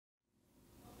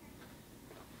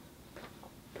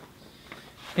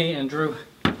Hey, Andrew.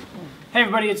 Hey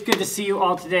everybody, it's good to see you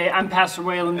all today. I'm Pastor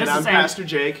Whalen. And I'm Pastor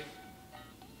Jake.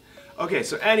 Okay,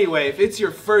 so anyway, if it's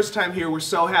your first time here, we're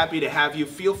so happy to have you.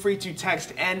 Feel free to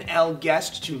text NL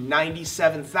guest to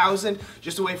 97,000,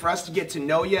 just a way for us to get to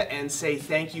know you and say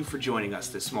thank you for joining us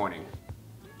this morning.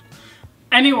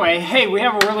 Anyway, hey, we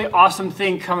have a really awesome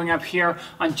thing coming up here.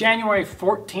 On January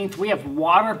 14th, we have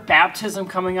water baptism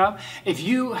coming up. If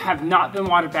you have not been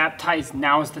water baptized,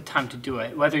 now is the time to do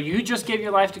it. Whether you just gave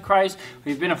your life to Christ or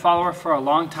you've been a follower for a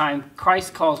long time,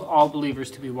 Christ calls all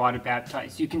believers to be water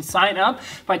baptized. You can sign up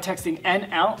by texting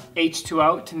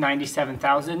NLH2O to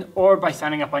 97,000 or by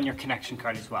signing up on your connection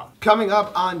card as well. Coming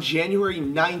up on January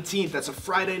 19th, that's a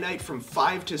Friday night from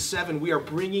 5 to 7, we are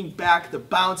bringing back the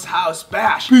Bounce House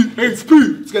Bash.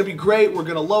 It's going to be great. We're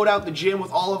going to load out the gym with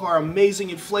all of our amazing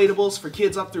inflatables for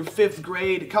kids up through 5th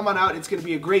grade. Come on out. It's going to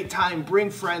be a great time.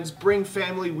 Bring friends, bring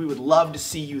family. We would love to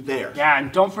see you there. Yeah,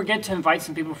 and don't forget to invite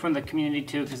some people from the community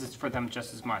too, because it's for them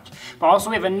just as much. But also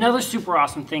we have another super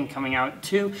awesome thing coming out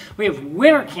too. We have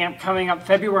Winter Camp coming up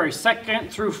February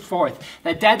 2nd through 4th.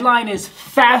 The deadline is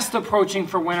fast approaching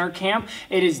for Winter Camp.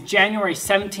 It is January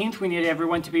 17th. We need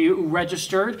everyone to be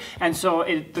registered. And so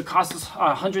the cost is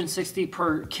 $160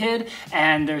 per kid.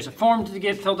 And there's a form to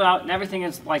get filled out and everything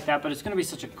is like that, but it's going to be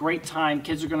such a great time.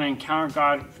 Kids are going to encounter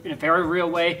God in a very real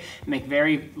way and make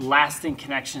very lasting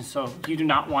connections, so you do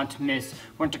not want to miss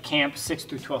Winter Camp 6th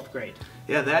through 12th grade.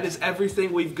 Yeah, that is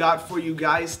everything we've got for you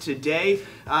guys today.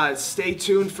 Stay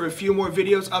tuned for a few more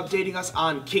videos updating us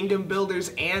on Kingdom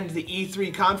Builders and the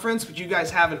E3 conference, but you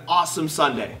guys have an awesome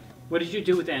Sunday. What did you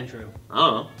do with Andrew? I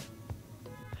don't know.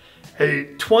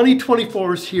 Hey,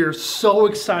 2024 is here. So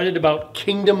excited about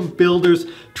Kingdom Builders,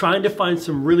 trying to find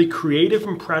some really creative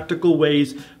and practical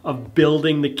ways of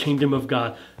building the kingdom of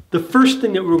God. The first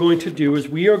thing that we're going to do is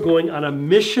we are going on a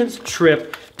missions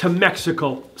trip to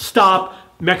Mexico. Stop.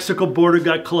 Mexico border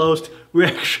got closed. We're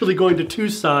actually going to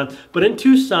Tucson, but in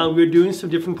Tucson, we're doing some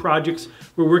different projects.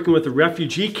 We're working with the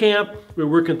refugee camp. We're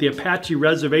working with the Apache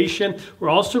Reservation. We're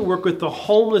also working with the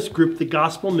homeless group, the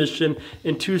Gospel Mission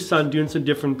in Tucson, doing some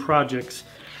different projects.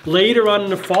 Later on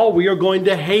in the fall, we are going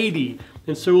to Haiti.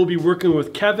 And so we'll be working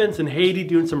with Kevin's in Haiti,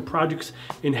 doing some projects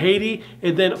in Haiti.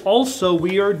 And then also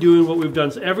we are doing what we've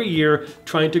done every year,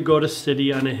 trying to go to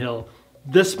City on a Hill.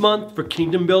 This month for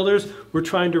Kingdom Builders, we're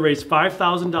trying to raise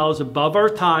 $5,000 above our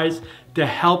tithes to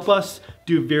help us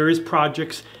do various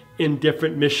projects in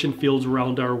different mission fields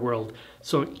around our world.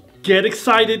 So get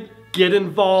excited, get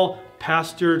involved.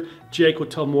 Pastor Jake will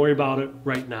tell more about it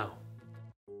right now.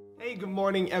 Hey, good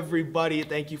morning, everybody.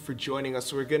 Thank you for joining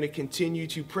us. We're going to continue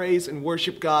to praise and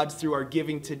worship God through our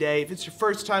giving today. If it's your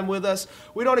first time with us,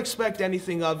 we don't expect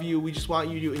anything of you. We just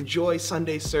want you to enjoy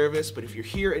Sunday service. But if you're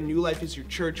here and New Life is your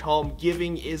church home,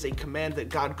 giving is a command that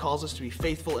God calls us to be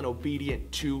faithful and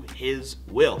obedient to His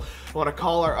will. I want to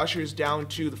call our ushers down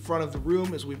to the front of the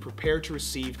room as we prepare to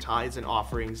receive tithes and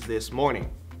offerings this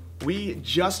morning. We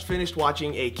just finished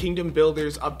watching a Kingdom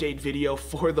Builders update video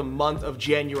for the month of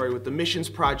January with the missions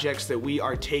projects that we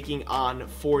are taking on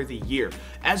for the year.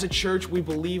 As a church, we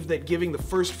believe that giving the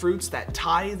first fruits, that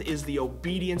tithe, is the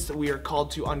obedience that we are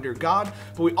called to under God,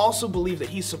 but we also believe that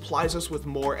He supplies us with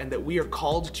more and that we are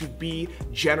called to be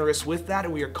generous with that,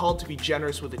 and we are called to be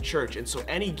generous with the church. And so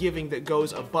any giving that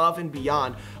goes above and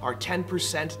beyond our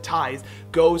 10% tithe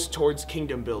goes towards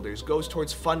Kingdom Builders, goes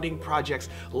towards funding projects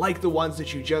like the ones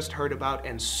that you just heard about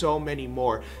and so many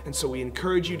more. And so we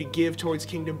encourage you to give towards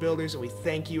Kingdom Builders, and we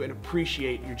thank you and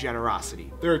appreciate your generosity.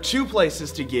 There are two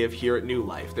places to give here at New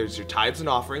Life. There's your tithes and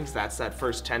offerings, that's that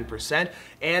first 10%,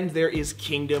 and there is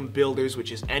Kingdom Builders,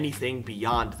 which is anything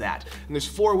beyond that. And there's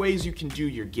four ways you can do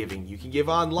your giving. You can give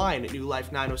online at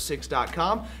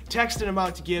newlife906.com, text an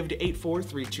amount to give to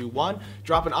 84321,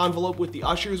 drop an envelope with the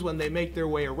ushers when they make their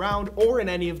way around, or in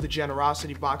any of the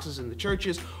generosity boxes in the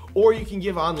churches, or you can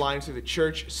give online through the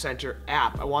Church Center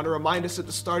app. I want to remind us at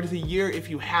the start of the year, if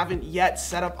you haven't yet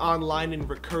set up online and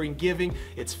recurring giving,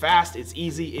 it's fast, it's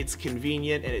easy, it's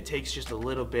convenient, and it takes just a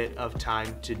little bit of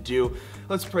time to do.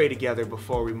 Let's pray together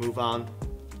before we move on.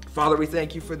 Father, we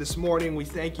thank you for this morning. We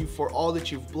thank you for all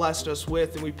that you've blessed us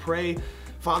with, and we pray,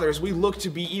 Father, as we look to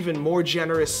be even more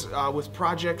generous with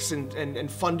projects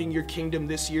and funding your kingdom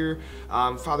this year,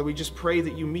 Father, we just pray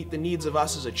that you meet the needs of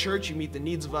us as a church, you meet the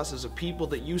needs of us as a people,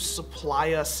 that you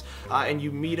supply us and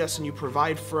you meet us and you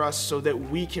provide for us so that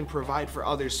we can provide for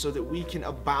others, so that we can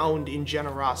abound in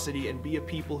generosity and be a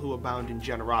people who abound in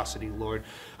generosity, Lord.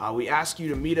 We ask you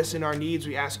to meet us in our needs.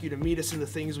 We ask you to meet us in the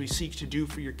things we seek to do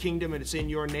for your kingdom, and it's in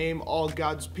your name all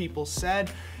God's people said.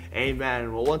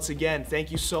 Amen. Well, once again,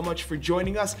 thank you so much for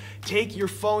joining us. Take your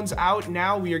phones out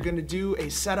now. We are going to do a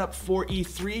setup for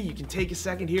E3. You can take a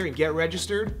second here and get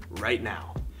registered right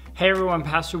now. Hey everyone,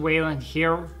 Pastor Waylon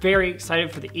here. Very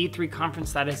excited for the E3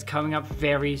 conference that is coming up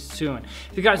very soon.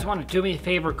 If you guys want to do me a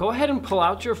favor, go ahead and pull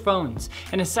out your phones.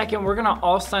 In a second, we're going to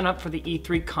all sign up for the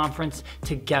E3 conference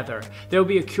together. There will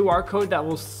be a QR code that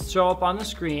will show up on the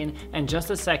screen in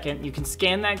just a second. You can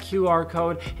scan that QR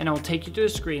code and it will take you to a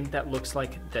screen that looks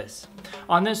like this.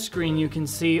 On this screen, you can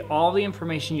see all the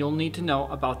information you'll need to know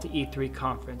about the E3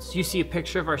 conference. You see a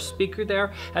picture of our speaker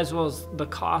there, as well as the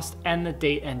cost and the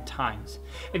date and times.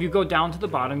 If you go down to the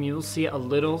bottom, you will see a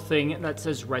little thing that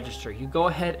says register. You go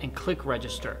ahead and click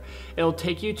register. It'll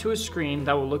take you to a screen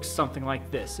that will look something like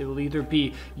this. It will either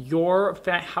be your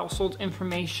household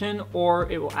information,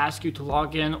 or it will ask you to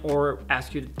log in or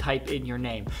ask you to type in your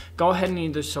name. Go ahead and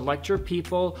either select your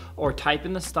people or type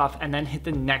in the stuff and then hit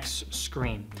the next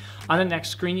screen. On the next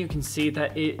screen, you can see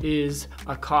that it is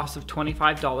a cost of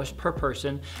 $25 per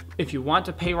person. If you want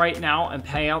to pay right now and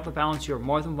pay out the balance, you're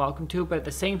more than welcome to, but at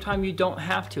the same time, you don't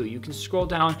have to. You can scroll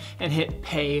down and hit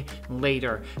pay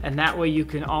later. And that way you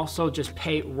can also just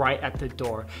pay right at the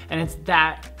door. And it's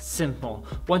that simple.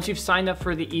 Once you've signed up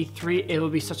for the E3, it will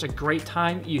be such a great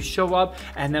time. You show up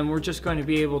and then we're just going to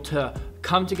be able to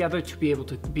come together to be able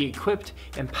to be equipped,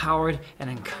 empowered, and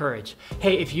encouraged.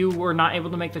 Hey, if you were not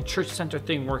able to make the church center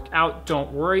thing work out,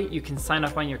 don't worry. You can sign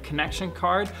up on your connection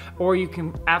card, or you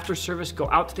can, after service, go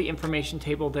out to the information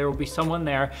table. There will be someone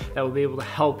there that will be able to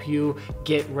help you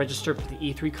get registered for the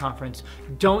E3 conference.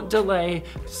 Don't delay.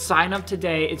 Sign up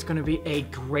today. It's going to be a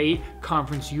great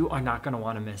conference. You are not going to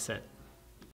want to miss it.